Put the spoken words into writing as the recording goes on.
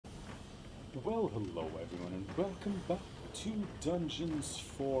Well, hello everyone, and welcome back to Dungeons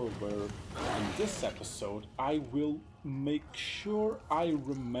 4, where in this episode I will make sure I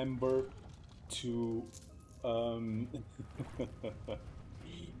remember to um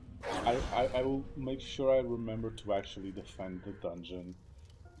I will make sure I remember to actually defend the dungeon.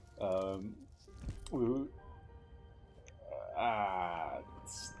 Um we- ah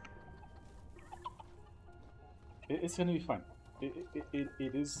it's gonna be fine.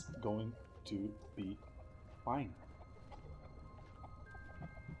 It is going to be fine.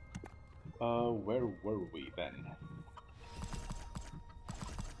 Where were we then?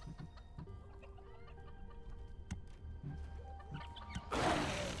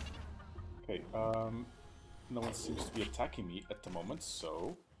 Okay, no one seems to be attacking me at the moment,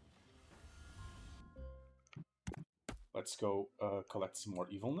 so let's go collect some more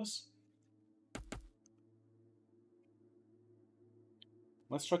evilness.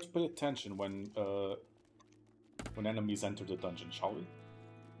 Let's try to pay attention when enemies enter the dungeon, shall we?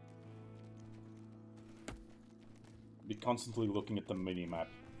 Be constantly looking at the mini-map,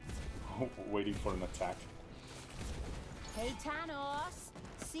 waiting for an attack. Hey Thanos,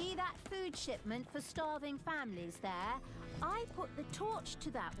 see that food shipment for starving families there? I put the torch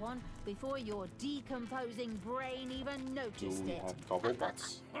to that one before your decomposing brain even Do noticed we it. have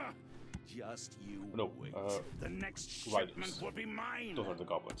goblebots? Just you No, wait. The next riders. shipment will be mine. Those are the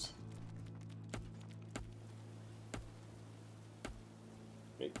goblins.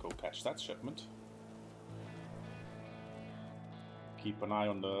 Okay, go catch that shipment. Keep an eye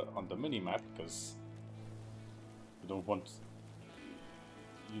on the mini-map, because you don't want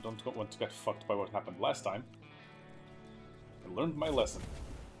to get fucked by what happened last time. I learned my lesson.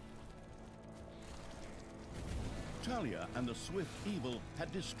 Talia and the Swift Evil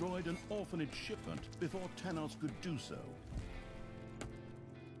had destroyed an orphanage shipment before Thanos could do so.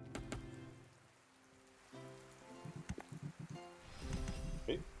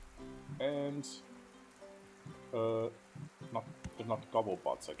 Okay, and they're not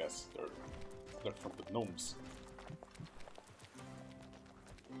goblebots, I guess. They're from the gnomes.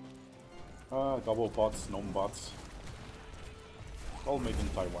 Gobblebots, gnome bots, all made in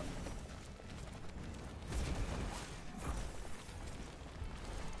Taiwan.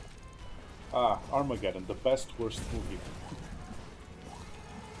 Armageddon, the best worst movie.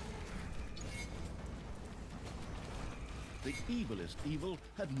 The evilest evil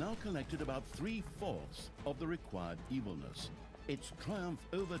had now collected about 3/4 of the required evilness. Its triumph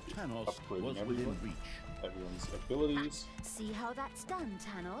over Thanos Upgrading was everyone. within reach. Everyone's abilities. See how that's done,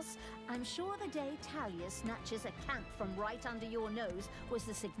 Thanos? I'm sure the day Talia snatches a camp from right under your nose was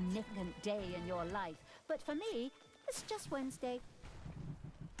a significant day in your life. But for me, it's just Wednesday.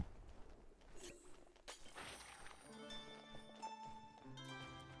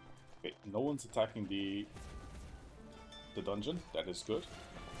 Okay, no one's attacking the dungeon. That is good.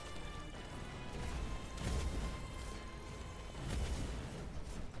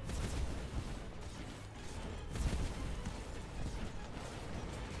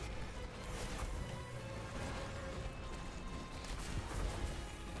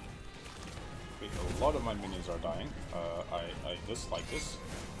 Okay, a lot of my minions are dying. I dislike this.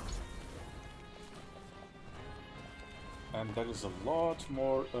 And there is a lot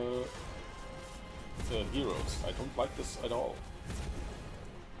more heroes. I don't like this at all.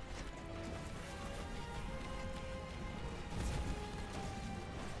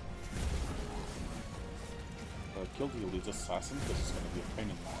 Kill the elite assassin because it's going to be a pain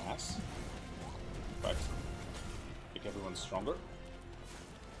in my ass. But make everyone stronger.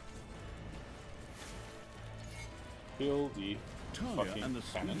 Kill the Talia fucking and the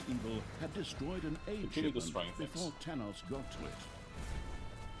cannon. Swift Evil had destroyed an aid Continue shipment destroying things. before Thanos got to it.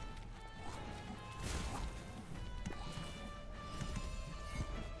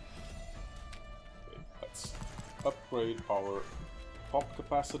 Okay, let's upgrade our pop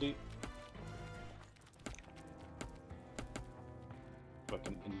capacity. So I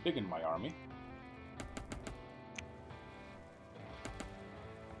can embiggen my army.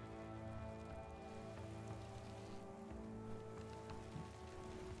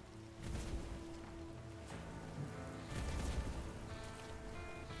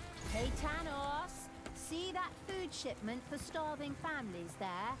 Hey Thanos, see that food shipment for starving families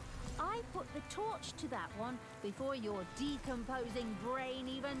there? I put the torch to that one before your decomposing brain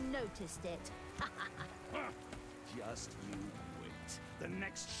even noticed it. Just you wait. The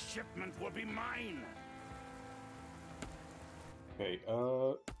next shipment will be mine. Okay,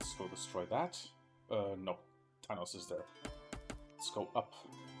 let's go destroy that. No, Thanos is there. Let's go up.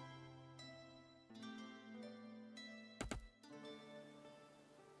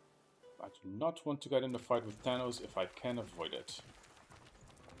 I do not want to get in a fight with Thanos if I can avoid it.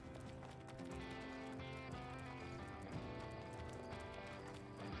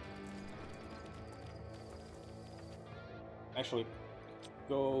 Actually,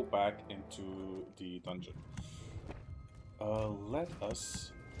 go back into the dungeon. Let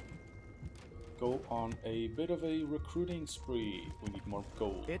us go on a bit of a recruiting spree. We need more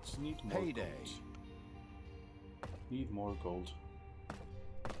gold. It's need more payday. Gold. Need more gold.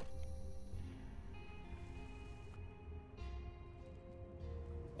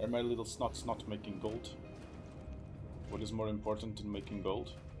 Are my little snots not making gold? What is more important than making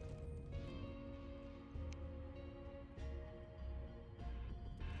gold?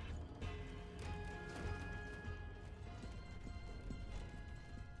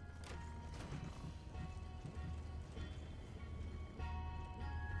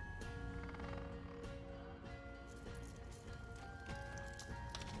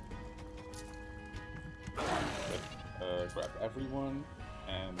 Grab everyone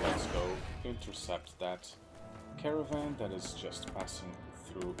and let's go intercept that caravan that is just passing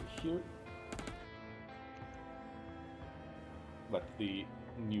through here. Let the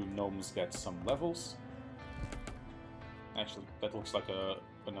new gnomes get some levels. Actually, that looks like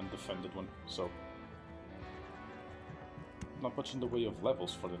an undefended one, so not much in the way of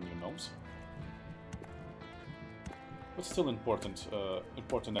levels for the new gnomes. But still important,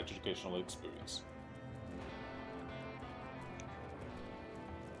 important educational experience.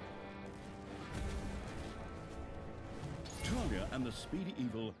 Talia and the Speedy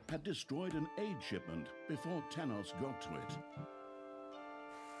Evil had destroyed an aid shipment before Thanos got to it.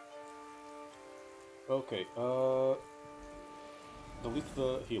 Okay, delete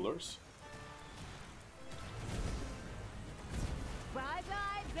the healers.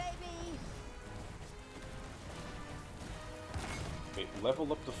 Bye-bye, baby! Okay,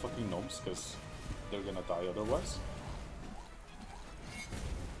 level up the fucking gnomes, because they're gonna die otherwise.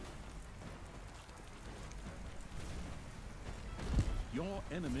 Your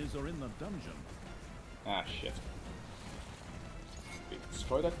enemies are in the dungeon. Ah, shit. Okay,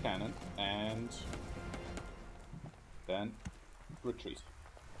 destroy that cannon, and then retreat.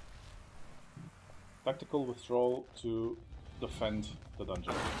 Tactical withdrawal to defend the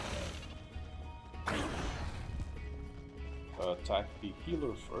dungeon. Attack the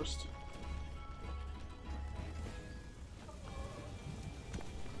healer first.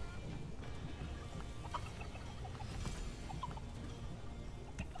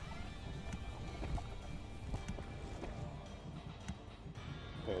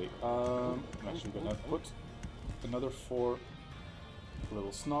 Okay, I'm actually gonna put another 4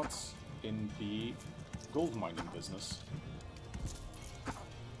 little snots in the gold mining business.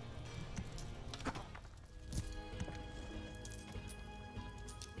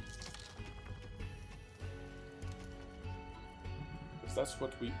 Because that's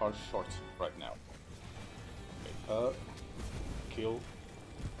what we are short right now. Okay, kill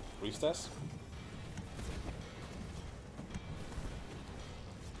priestess.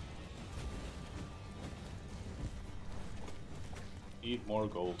 Need more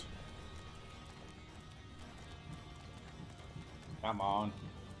gold. Come on.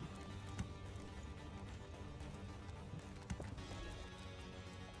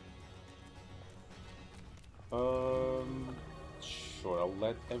 Sure, I'll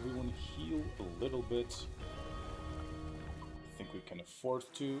let everyone heal a little bit. I think we can afford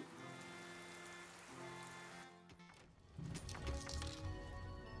to.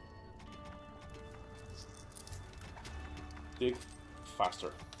 Dig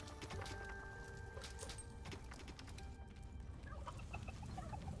faster.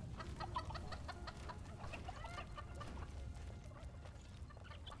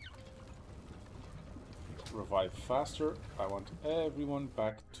 Revive faster. I want everyone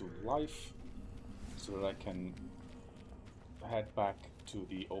back to life so that I can head back to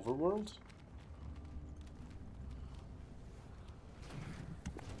the overworld.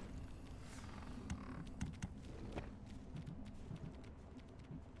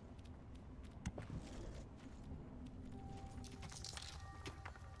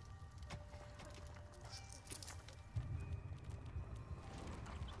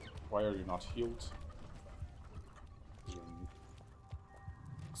 Why are you not healed?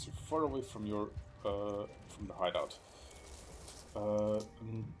 You're far away from your from the hideout.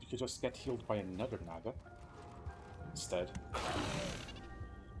 You could just get healed by another Naga instead.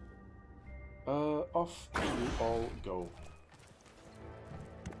 Off you all go.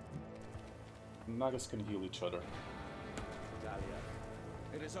 Nagas can heal each other. Dahlia,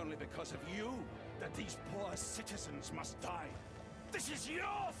 it is only because of you that these poor citizens must die. This is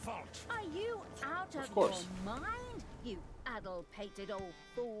your fault! Are you out of course. your mind? You addle-pated old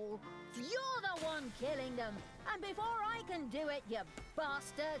fool. You're the one killing them. And before I can do it, you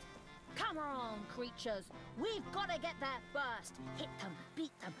bastard. Come on, creatures. We've got to get there first. Hit them,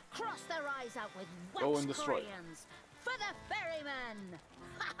 beat them, cross their eyes out with Go and wax destroy. crayons. For the ferryman!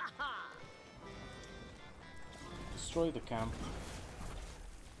 Ha ha ha! Destroy the camp.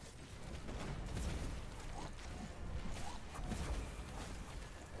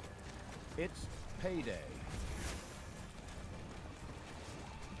 It's payday.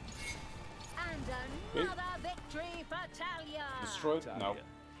 And another victory for Talia! Destroyed. Now,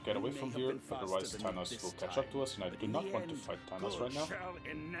 get away may from have here, been faster otherwise than Thanos this will catch time, up to us, and I but do in not the want to end, fight Thanos good right now. shall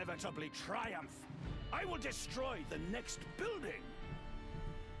inevitably triumph. I will destroy the next building.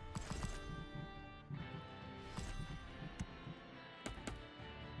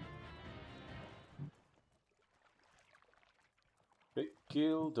 Okay,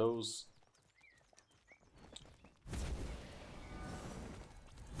 kill those.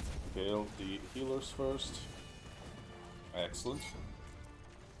 Kill the healers first. Excellent.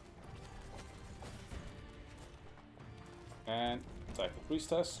 And attack the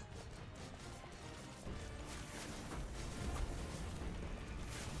priestess.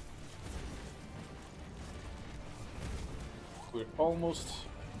 We're almost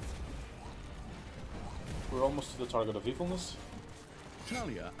to the target of evilness.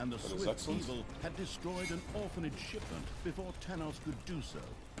 Talia and the That is Swift excellent. Evil had destroyed an orphanage shipment before Thanos could do so.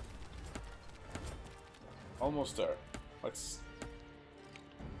 Almost there. Let's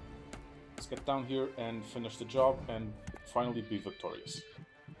get down here and finish the job and finally be victorious.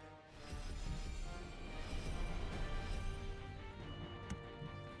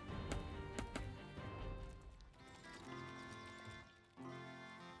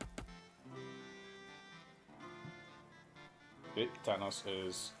 Okay, Thanos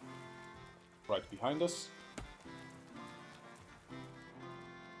is right behind us.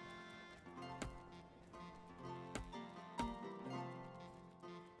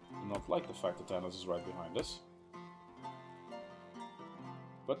 Do not like the fact that Thanos is right behind us.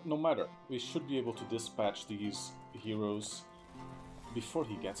 But no matter, we should be able to dispatch these heroes before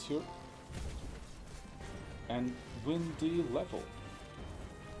he gets here and win the level.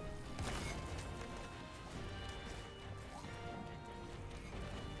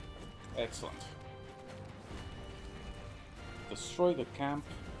 Excellent. Destroy the camp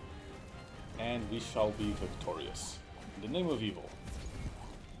and we shall be victorious. In the name of evil.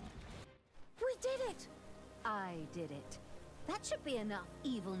 We did it! I did it. That should be enough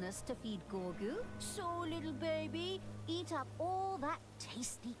evilness to feed Gorgu. So, little baby, eat up all that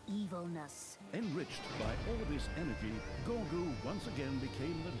tasty evilness. Enriched by all this energy, Gorgu once again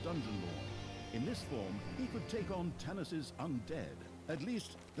became the Dungeon Lord. In this form, he could take on Thanos' undead. At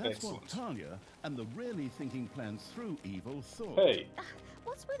least, that's what Excellent. Talia and the really thinking plans through evil thought. Hey,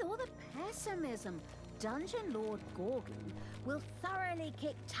 What's with all the pessimism? Dungeon Lord Gorgu will thoroughly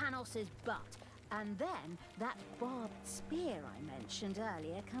kick Thanos' butt, and then that barbed spear I mentioned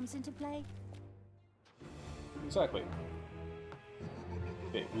earlier comes into play. exactly.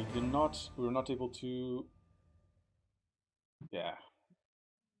 Okay, we were not able to... Yeah.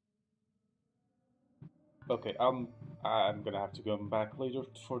 Okay, I'm gonna have to come back later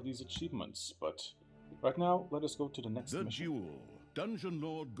for these achievements, but right now, let us go to the next The mission. duel. Dungeon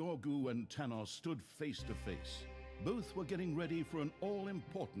Lord Gorgu and Thanos stood face to face. Both were getting ready for an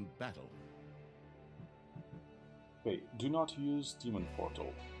all-important battle. Okay, do not use Demon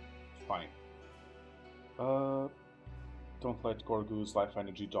Portal. Fine. Don't let Gorgu's life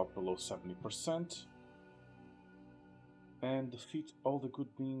energy drop below 70%. And defeat all the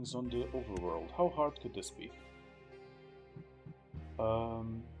good beings on the overworld. How hard could this be?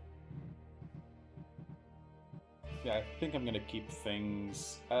 Yeah, I think I'm gonna keep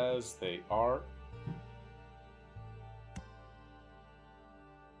things as they are.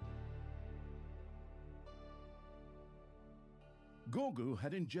 Gorgu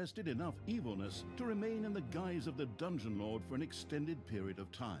had ingested enough evilness to remain in the guise of the Dungeon Lord for an extended period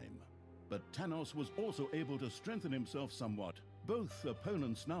of time. But Thanos was also able to strengthen himself somewhat. Both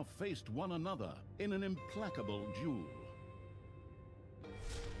opponents now faced one another in an implacable duel.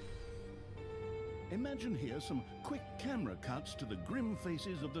 Imagine here some quick camera cuts to the grim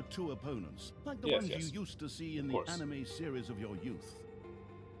faces of the two opponents, like the Yes, ones yes. you used to see in Of the course. anime series of your youth.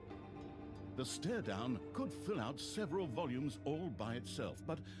 The stare-down could fill out several volumes all by itself,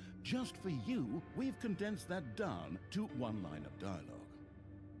 but just for you, we've condensed that down to one line of dialogue.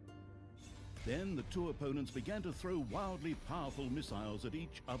 Then the two opponents began to throw wildly powerful missiles at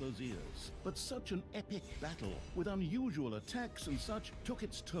each other's ears. But such an epic battle, with unusual attacks and such, took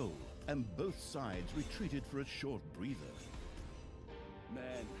its toll, and both sides retreated for a short breather.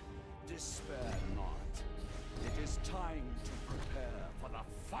 Men, despair not. It is time to prepare for the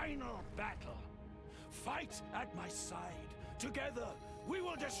final battle. Fight at my side. Together, we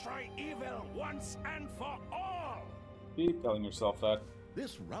will destroy evil once and for all! Keep telling yourself that.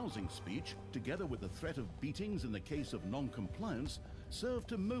 This rousing speech, together with the threat of beatings in the case of non-compliance, served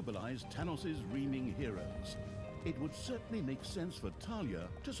to mobilize Tanos' reaming heroes. It would certainly make sense for Talia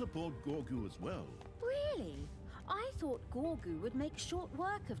to support Gorgu as well. Really? I thought Gorgu would make short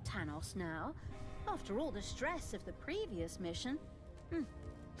work of Tanos now, after all the stress of the previous mission.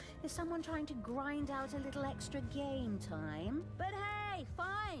 Is someone trying to grind out a little extra game time? But hey,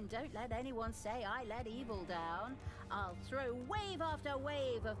 fine, don't let anyone say I let evil down. I'll throw wave after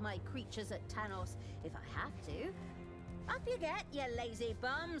wave of my creatures at Tanos if I have to. Up you get, you lazy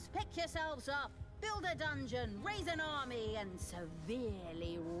bums. Pick yourselves up, build a dungeon, raise an army, and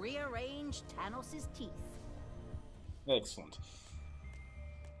severely rearrange Tanos' teeth. Excellent.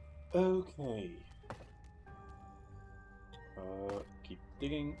 Okay. Keep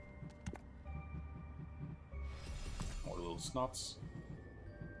digging. More little snots.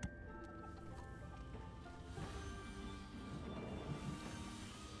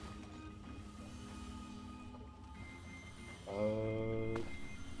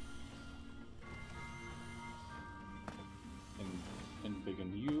 And big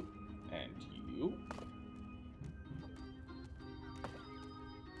on you and you.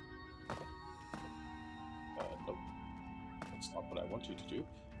 Nope. That's not what I want you to do.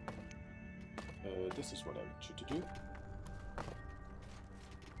 This is what I want you to do.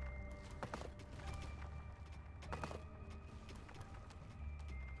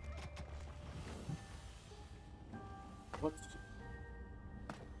 What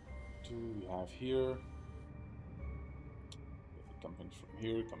do we have here? Coming from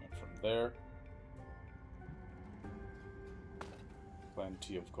here, coming from there.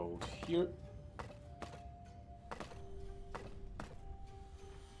 Plenty of gold here.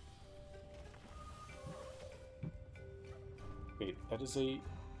 Okay, that is a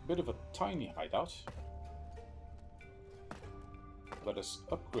bit of a tiny hideout. Let us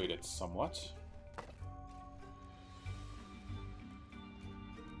upgrade it somewhat.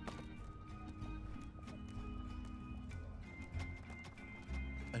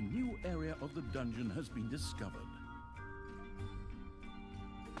 A new area of the dungeon has been discovered.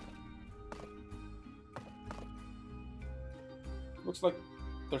 Looks like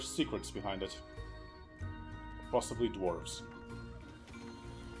there's secrets behind it. Possibly dwarves.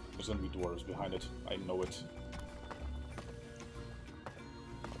 There's gonna be dwarves behind it. I know it.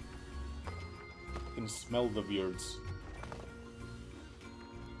 I can smell the beards.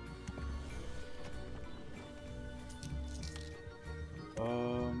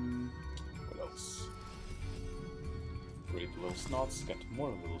 What else? Great little snots. Get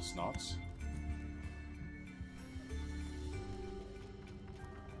more little snots.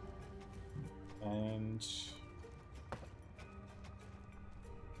 And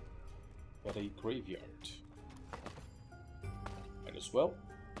get a graveyard. Might as well.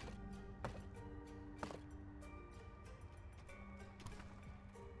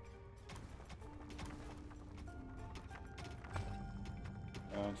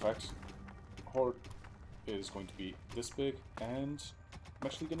 In fact, Horde is going to be this big, and I'm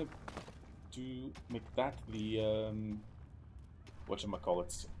actually gonna make that the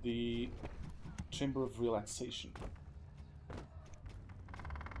whatchamacallit, the Chamber of Relaxation.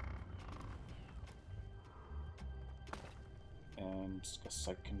 And guess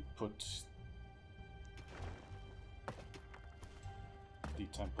I can put the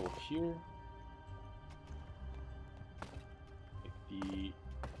temple here. Make the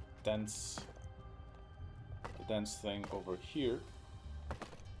dance thing over here.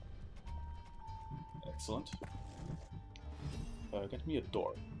 Excellent. Get me a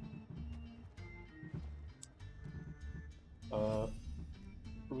door.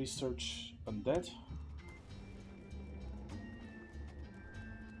 Research undead.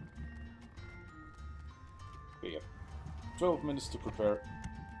 Okay, yeah. 12 minutes to prepare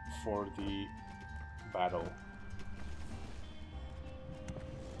for the battle.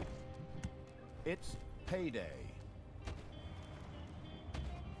 It's payday.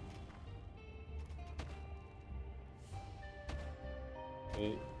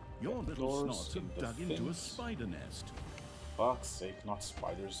 Okay. Your little Doors snots in have the dug into a things. spider nest. Fuck's sake, not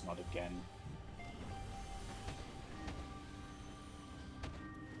spiders, not again.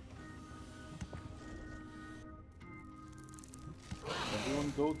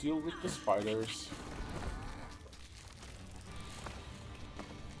 can go deal with the spiders.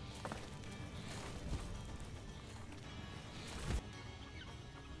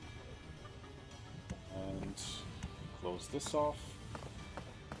 And close this off.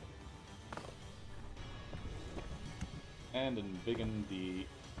 And embiggen the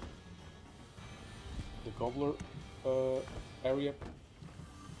gobbler area.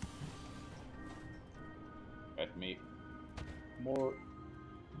 Get me more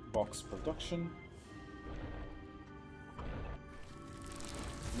box production.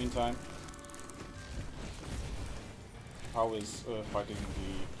 Meantime, how is fighting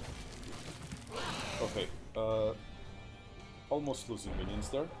the... Okay, almost losing minions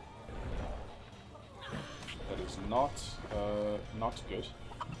there. That is not good.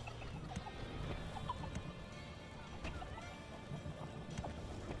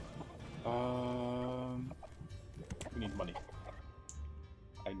 We need money.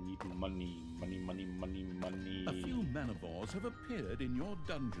 I need money. A few manivores have appeared in your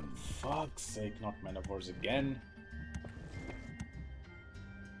dungeon. Fuck's sake, not manivores again.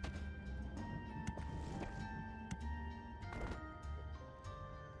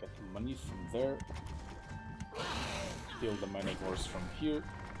 Get the money from there. Steal the manivores from here.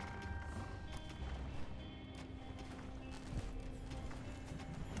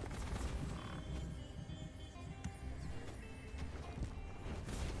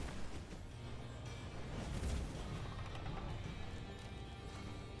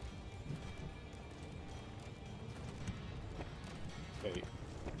 Okay.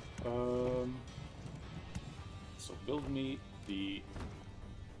 So build me the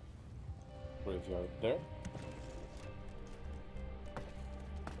graveyard there.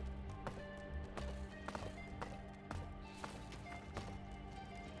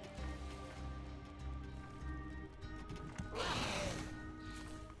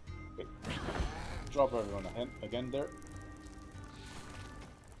 Okay. Drop everyone again there.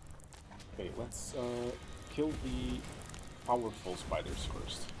 Okay, let's kill the powerful spiders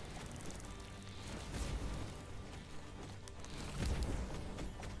first.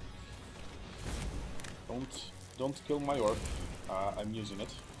 Don't kill my orc. I'm using it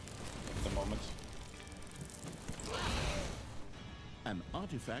at the moment. An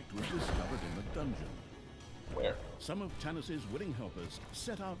artifact was discovered in the dungeon. Where? Some of Tanis's willing helpers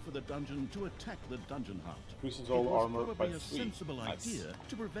set out for the dungeon to attack the dungeon hut. Increases It all was armor by probably a 3. sensible Nice. idea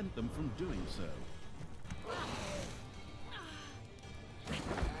to prevent them from doing so.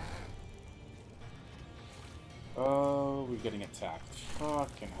 Oh, we're getting attacked.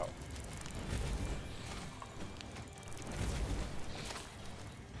 Fucking hell.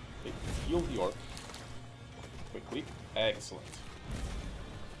 Okay, heal the orc. Quickly. Excellent.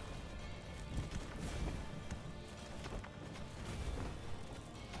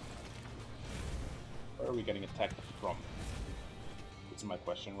 Where are we getting attacked from? That's my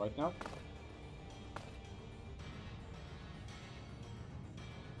question right now.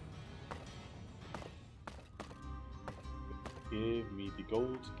 Give me the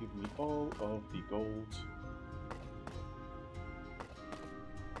gold, give me all of the gold.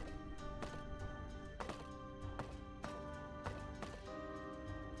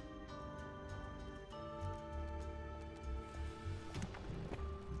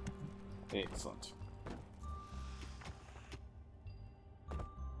 Excellent.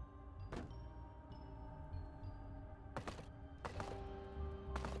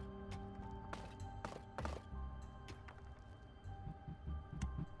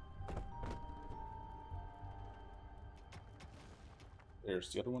 There's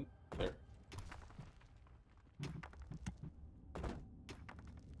the other one. There.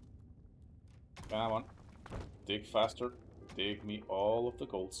 Come on. Dig faster. Dig me all of the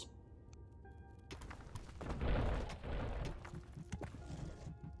golds.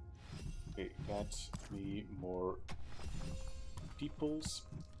 Okay, get me more peoples.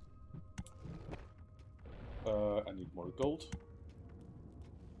 I need more gold.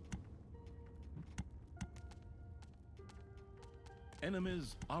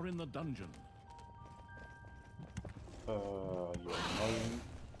 Enemies are in the dungeon. You annoying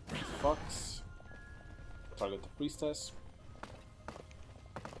fucks. Target the priestess.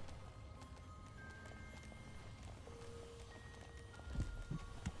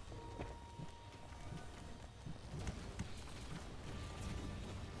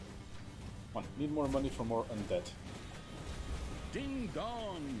 Come on, need more money for more undead. Ding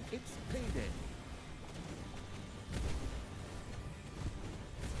dong! It's payday!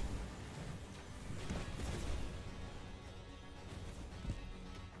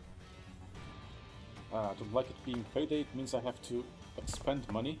 I don't like it being payday, it means I have to expend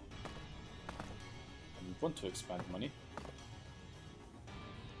money. And we want to expend money.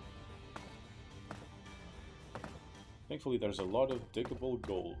 Thankfully, there's a lot of diggable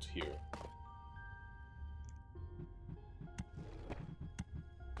gold here.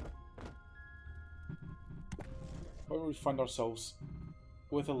 However, we find ourselves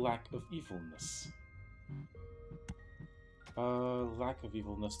with a lack of evilness. A lack of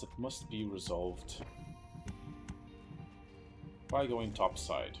evilness that must be resolved by going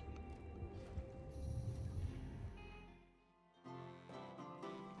topside.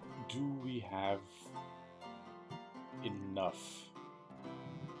 Do we have enough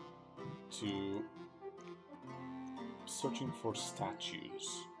to searching for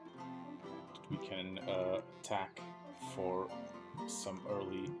statues that we can attack for some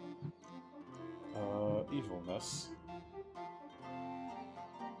early evilness?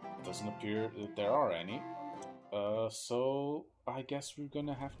 Doesn't appear that there are any. So I guess we're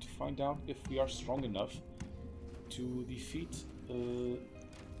gonna have to find out if we are strong enough to defeat the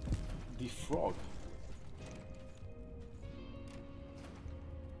frog.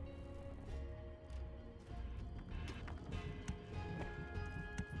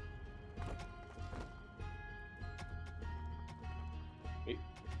 Okay.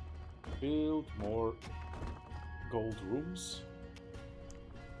 Build more gold rooms.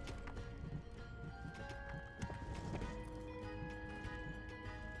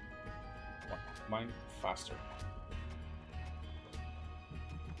 Mine faster.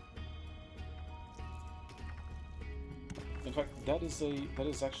 In fact, that is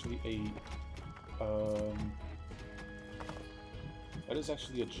actually a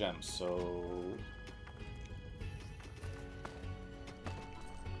gem. So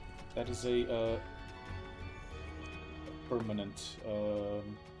that is a permanent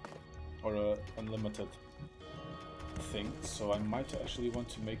or a unlimited thing. So I might actually want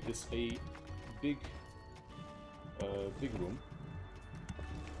to make this a big room.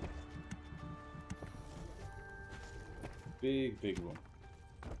 Big room.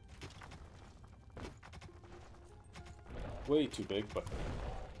 Way too big, but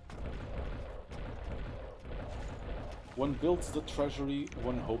one builds the treasury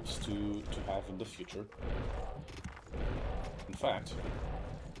one hopes to have in the future. In fact,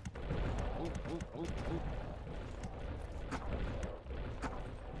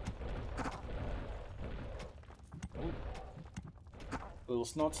 little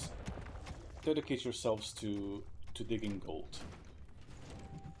snots, dedicate yourselves to digging gold.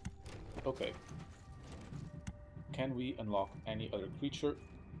 Okay. Can we unlock any other creature?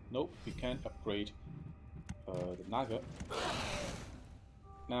 Nope, we can't upgrade the Naga.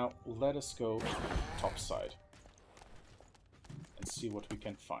 Now, let us go topside and see what we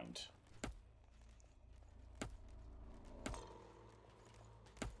can find.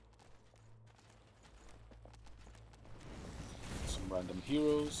 Some random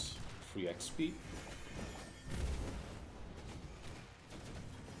heroes, free XP.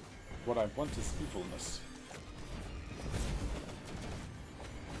 What I want is evilness.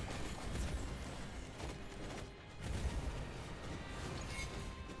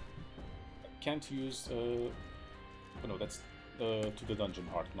 I can't use oh no, that's to the dungeon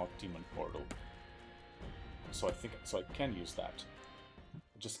heart, not demon portal. So I can use that.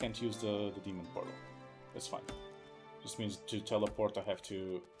 I just can't use the demon portal. That's fine. Just means to teleport I have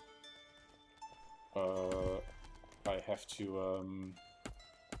to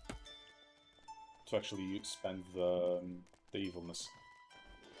actually spend the evilness.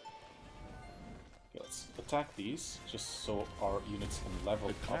 Okay, let's attack these, just so our units can level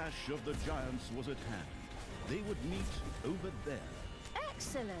up. The clash of the giants was at hand. They would meet over there.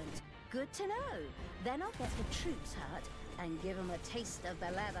 Excellent. Good to know. Then I'll get the troops hurt and give them a taste of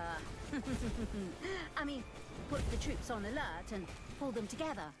the leather. I mean, put the troops on alert and pull them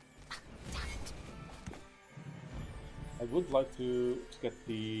together. Damn it. I would like to get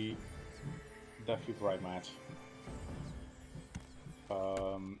the Deathly Mat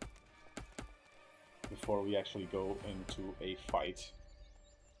before we actually go into a fight.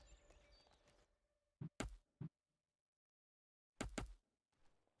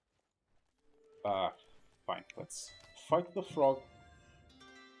 Fine, let's fight the frog.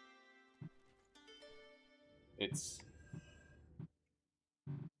 Could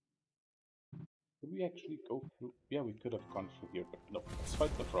we actually go through? Yeah, we could have gone through here, but no, let's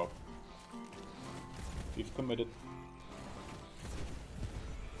fight the frog. We've committed.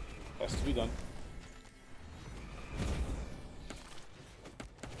 Has to be done.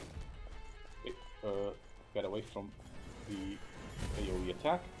 Okay, get away from the AoE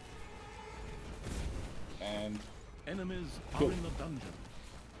attack. And Enemies Cool. are in the dungeon.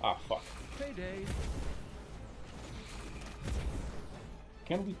 Ah, fuck. Payday.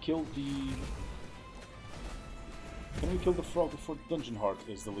 Can we kill the frog before the dungeon heart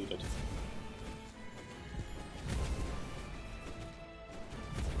is deleted?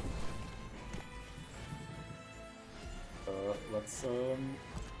 Let's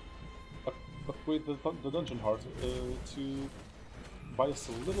upgrade the dungeon heart to buy us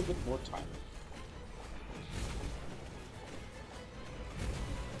a little bit more time.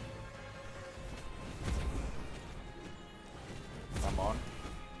 Come on,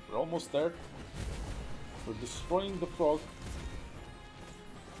 we're almost there. We're destroying the frog.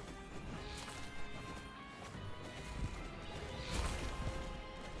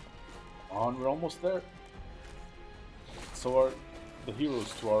 Come on, we're almost there. So are the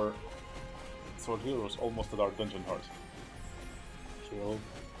heroes to our heroes almost at our dungeon heart. Kill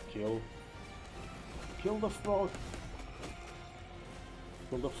the frog.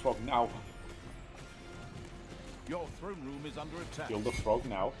 Kill the frog now. Your throne room is under attack. Kill the frog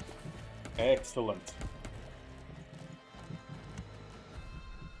now. Excellent.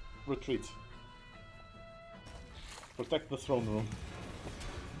 Retreat. Protect the throne room.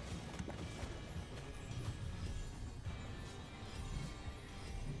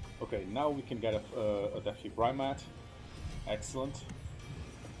 Okay, now we can get a Deathly Brymat. Excellent.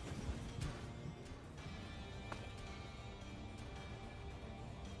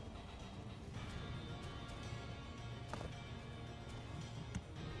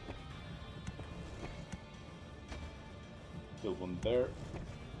 Kill one there.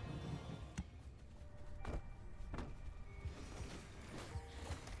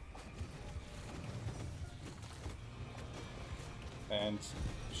 And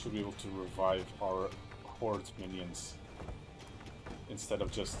should be able to revive our horde minions instead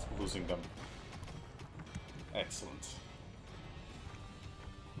of just losing them. Excellent.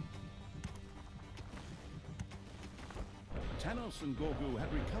 Tanos and Gorgu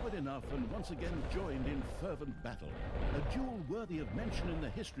had recovered enough and once again joined in fervent battle. A duel worthy of mention in the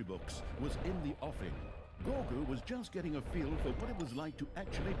history books was in the offing. Gorgu was just getting a feel for what it was like to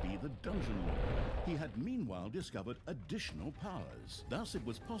actually be the Dungeon Lord. He had meanwhile discovered additional powers. Thus it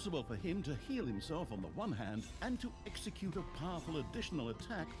was possible for him to heal himself on the one hand and to execute a powerful additional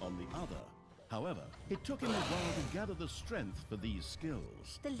attack on the other. However, it took him a while to gather the strength for these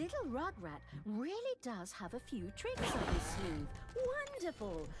skills. The little rugrat really does have a few tricks up his sleeve.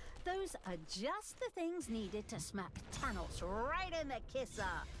 Wonderful! Those are just the things needed to smack Tanos right in the kisser.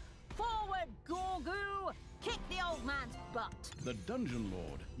 Forward, Gorgu! Kick the old man's butt! The Dungeon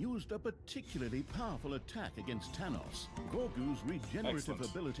Lord used a particularly powerful attack against Tanos. Gorgu's regenerative Excellent.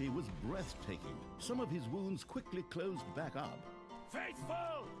 ability was breathtaking. Some of his wounds quickly closed back up.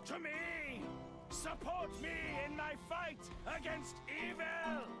 Faithful to me! Support me in my fight against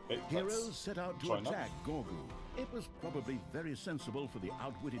evil! Okay, Heroes set out to join up. attack Gorgu. It was probably very sensible for the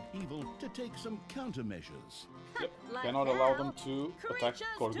outwitted evil to take some countermeasures. Yep. Like Cannot allow them hell, to attack creatures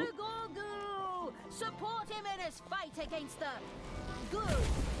Gorgu. to Gorgu! Support him in his fight against the good,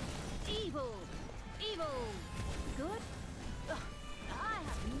 evil, good? Ugh, I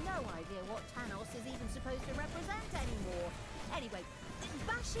have no idea what Tanos is even supposed to represent anymore. Anyway,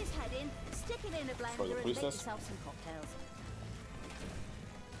 bash his head in, stick it in a For the blender and make priestess. yourself some cocktails.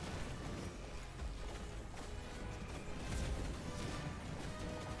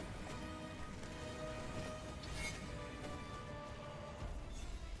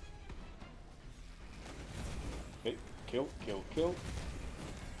 Okay, kill, kill, kill.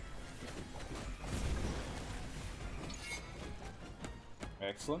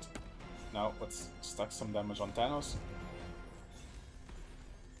 Excellent. Now let's stack some damage on Thanos.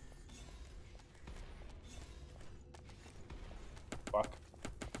 Fuck.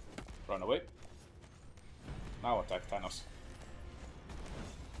 Run away. Now attack Thanos.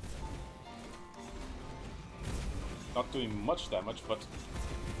 Not doing much damage, but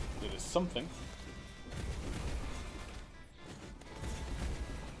it is something.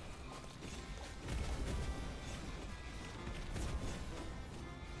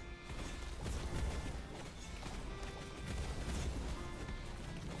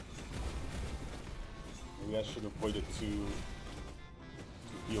 Maybe I should have waited to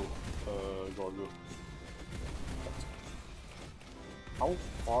heal Gorgu. But how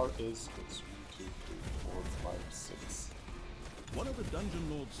far is it? 1, 2, 3, 4, 5, 6. One of the Dungeon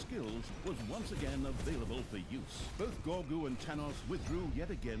Lord's skills was once again available for use. Both Gorgu and Tanos withdrew yet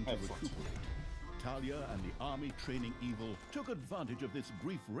again to Excellent. recuperate. Talia and the army training evil took advantage of this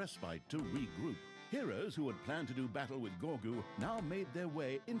brief respite to regroup. Heroes who had planned to do battle with Gorgu now made their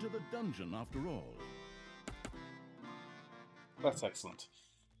way into the dungeon after all. That's excellent.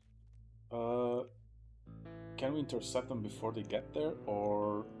 Can we intercept them before they get there,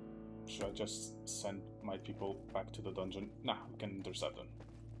 or should I just send my people back to the dungeon? Nah, we can intercept them.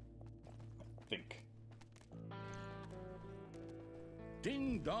 I think.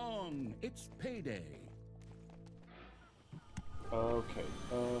 Ding dong! It's payday! Okay,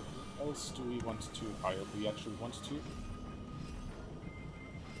 what else do we want to hire? We actually want to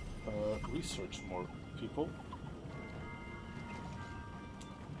research more people.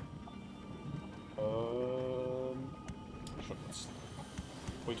 Sure, let's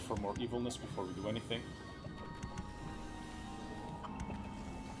wait for more evilness before we do anything.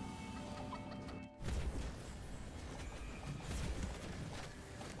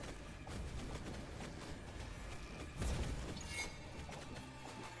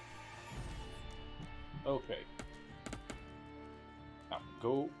 Okay. Now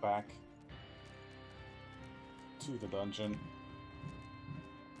go back to the dungeon.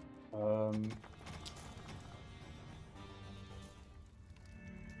 I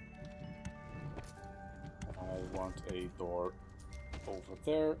want a door over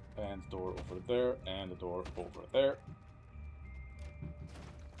there, and door over there, and a door over there.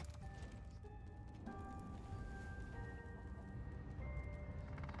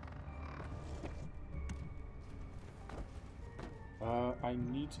 I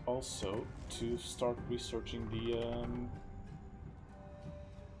need also to start researching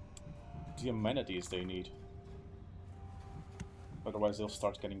the amenities they need. Otherwise they'll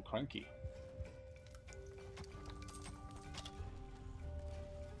start getting cranky.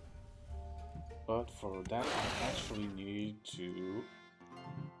 But for that I actually need to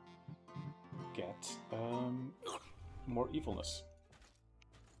get more evilness.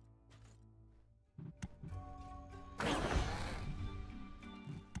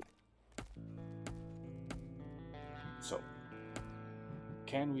 So,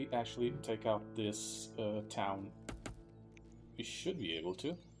 can we actually take out this town? We should be able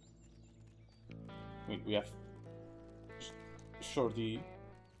to. I mean, we have... Sure, the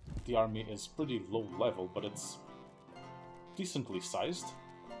army is pretty low level, but it's decently sized.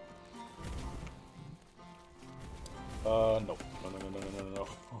 No.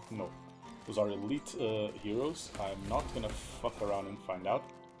 No. Those are elite heroes. I'm not gonna fuck around and find out.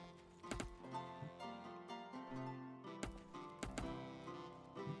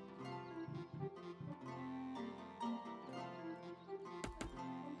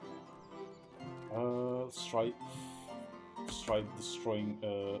 Let's try destroying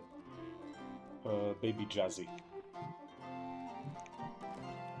Baby Jazzy.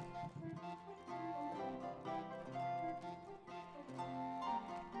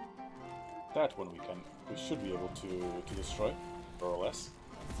 That one we should be able to destroy, more or less.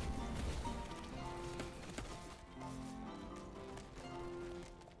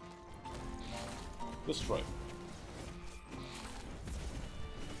 Destroy.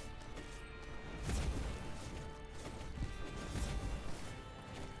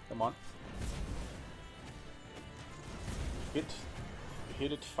 Come on.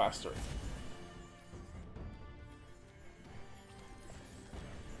 Hit it faster.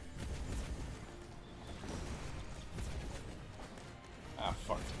 Ah,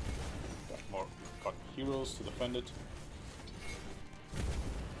 fuck. Got heroes to defend it.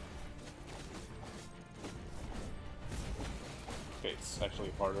 Okay, it's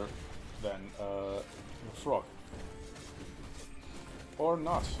actually harder than the frog. Or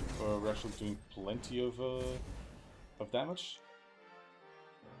not. We're actually doing plenty of damage.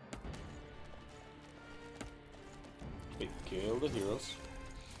 Okay, kill the heroes.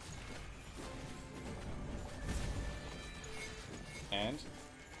 And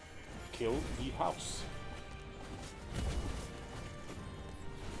kill the house.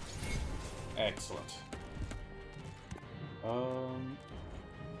 Excellent.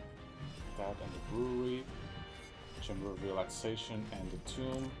 That and the brewery. Chamber of Relaxation and the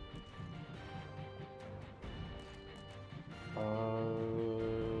tomb.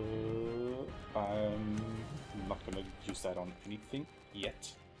 I'm not gonna use that on anything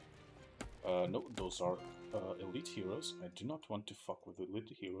yet. No, those are elite heroes. I do not want to fuck with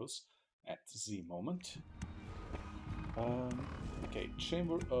elite heroes at the moment. Okay,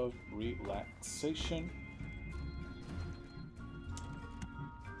 Chamber of Relaxation.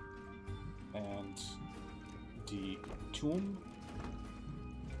 And the tomb.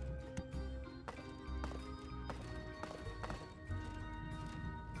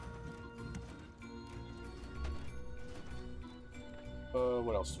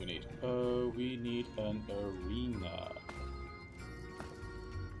 What else do we need? We need an arena.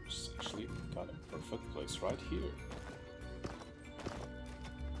 Just actually got a perfect place right here.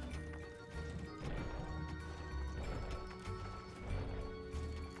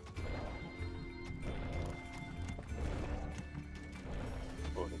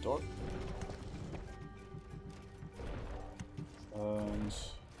 the door. And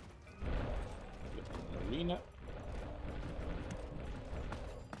get an arena.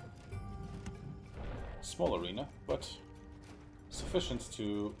 Small arena, but sufficient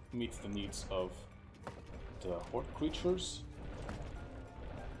to meet the needs of the horde creatures.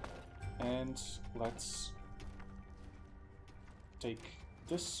 And let's take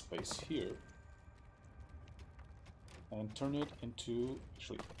this space here and turn it into,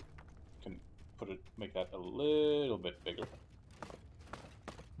 actually, can put it, make that a little bit bigger.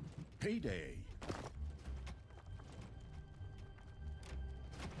 Payday.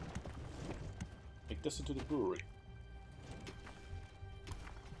 Make this into the brewery.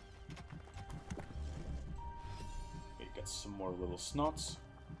 Okay, get some more little snots.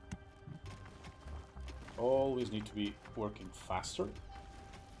 Always need to be working faster.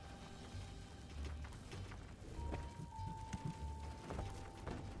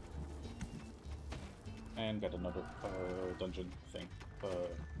 And get another dungeon thing,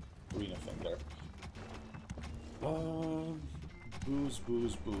 arena thing there. Booze,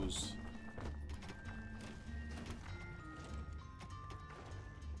 booze, booze.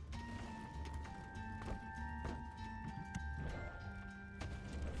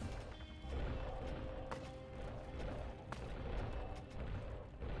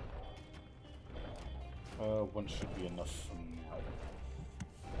 One should be enough for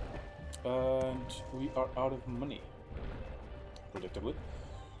now. And we are out of money, predictably.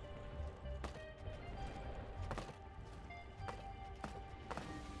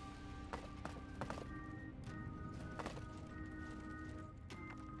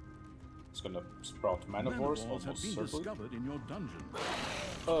 It's gonna sprout manivores almost have been certainly. discovered in your dungeon.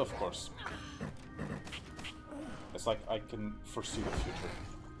 Of course. It's like I can foresee the future.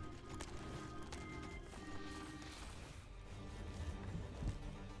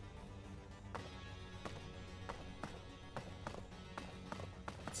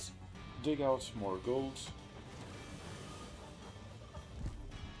 Dig out more gold.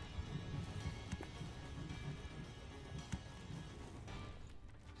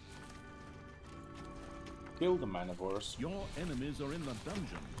 Kill the manivores. Your enemies are in the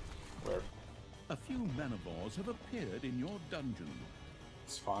dungeon. Where? A few manivores have appeared in your dungeon.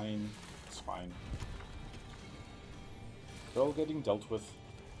 It's fine. It's fine. They're all getting dealt with.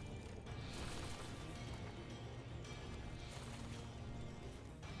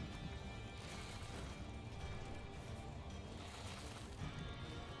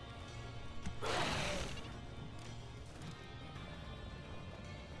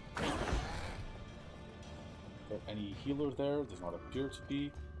 Any healer there? Does not appear to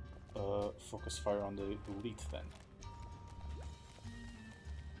be. Focus fire on the elite then.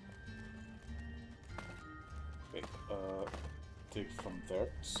 Okay, dig from there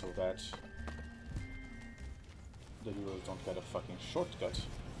so that the healers don't get a fucking shortcut.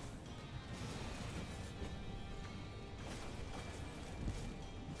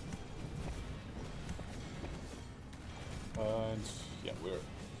 And yeah, we're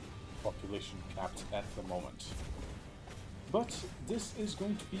population capped at the moment. But this is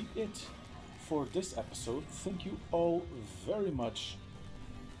going to be it for this episode. Thank you all very much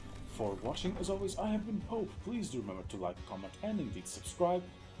for watching. As always, I have been Pope. Please do remember to like, comment, and indeed subscribe.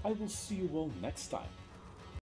 I will see you all next time.